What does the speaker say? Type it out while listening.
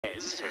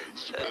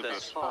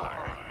thus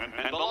far,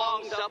 and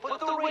belongs up with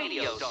the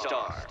radio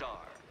star.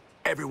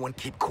 Everyone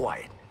keep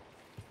quiet.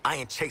 I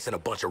ain't chasing a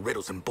bunch of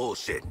riddles and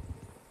bullshit.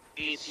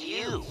 It's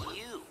you.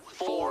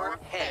 4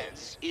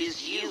 heads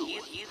is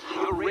you.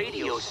 The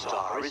radio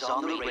star is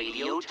on the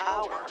radio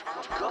tower.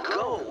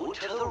 Go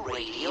to the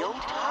radio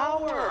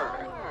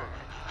tower.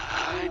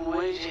 I'm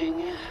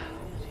waiting.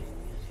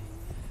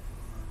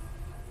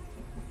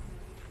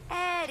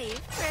 Eddie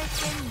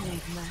frickin'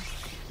 Enigma.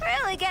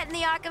 Really getting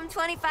the Arkham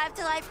 25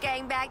 to Life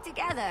gang back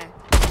together.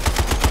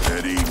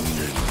 Eddie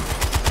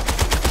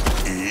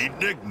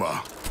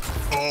Enigma.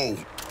 Oh,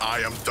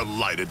 I am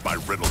delighted by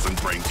riddles and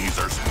brain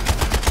teasers.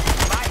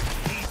 Mike,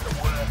 he's the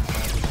word.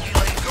 He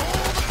lays all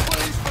the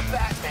clues for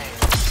Batman.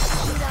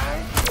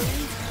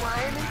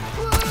 Flying in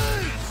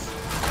clues.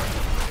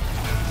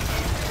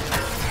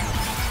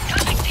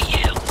 Coming to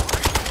you.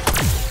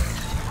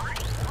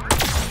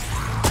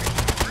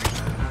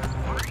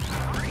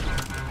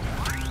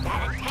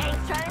 Got a tank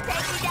trying to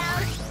take me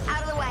down?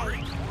 Out of the way.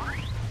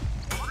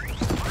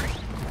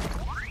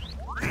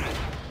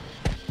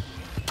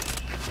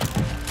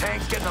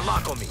 Tank's getting a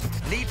lock on me.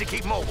 Need to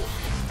keep mobile.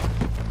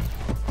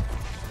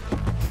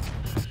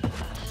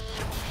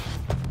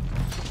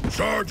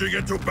 Charging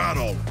into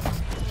battle.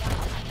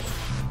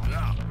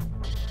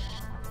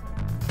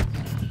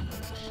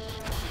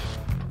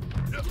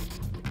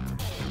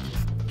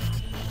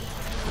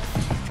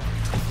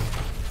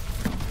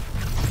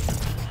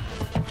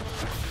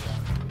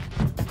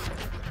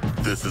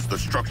 This is the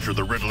structure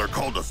the Riddler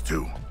called us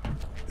to.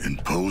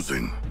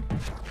 Imposing.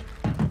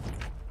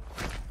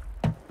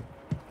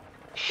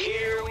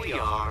 Here we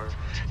are,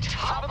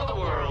 top of the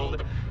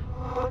world,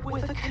 but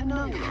with a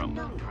conundrum.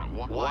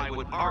 Why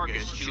would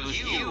Argus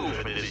choose you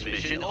for this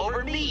mission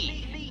over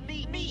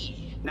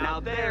me? Now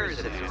there's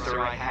an answer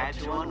I had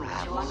to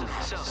unravel.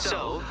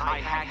 So I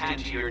hacked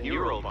into your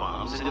neural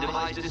bombs and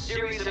devised a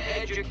series of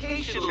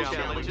educational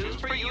challenges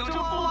for you to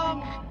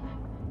flunk.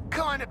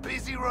 Kinda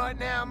busy right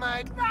now,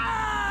 mate.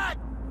 Ah!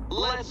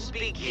 Let's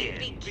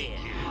begin.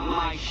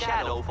 My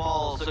shadow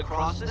falls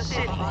across the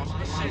city.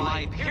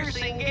 My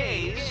piercing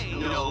gaze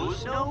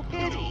knows no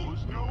pity.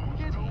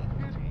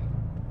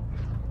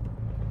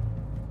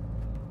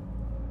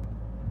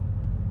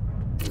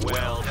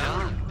 Well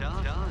done.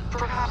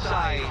 Perhaps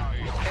I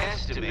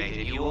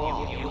estimated you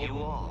all.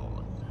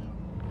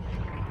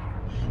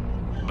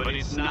 But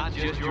it's not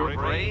just your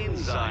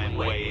brains I'm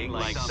weighing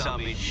like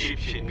some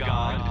Egyptian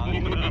god.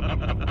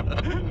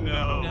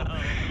 No.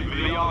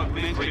 The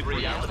augmented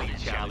reality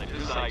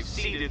challenges I've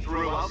seeded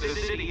throughout the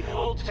city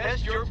will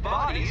test your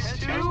bodies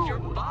too.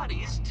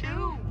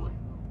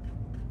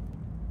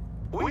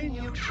 When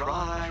you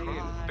try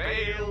and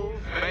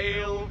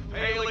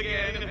fail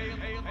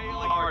again,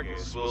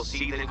 Argus will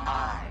see that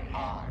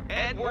I,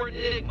 Edward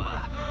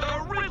Enigma, the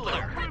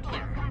Riddler.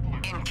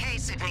 In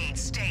case it needs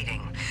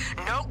stating,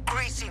 no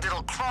greasy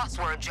little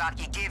crossword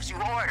jockey gives you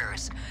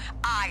orders.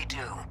 I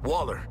do.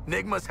 Waller,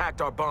 Enigma's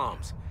hacked our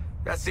bombs.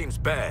 That seems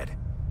bad.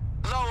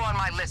 Low on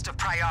my list of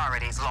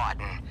priorities,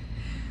 Lawton.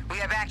 We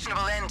have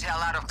actionable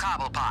intel out of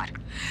Cobblepot.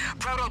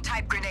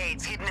 Prototype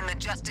grenades hidden in the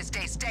Justice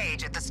Day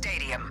stage at the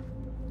stadium.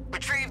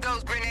 Retrieve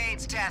those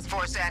grenades, Task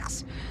Force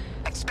X.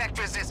 Expect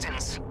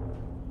resistance.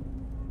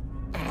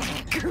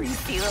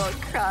 Greasy little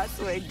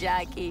crossword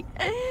jockey.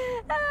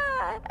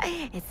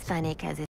 It's funny because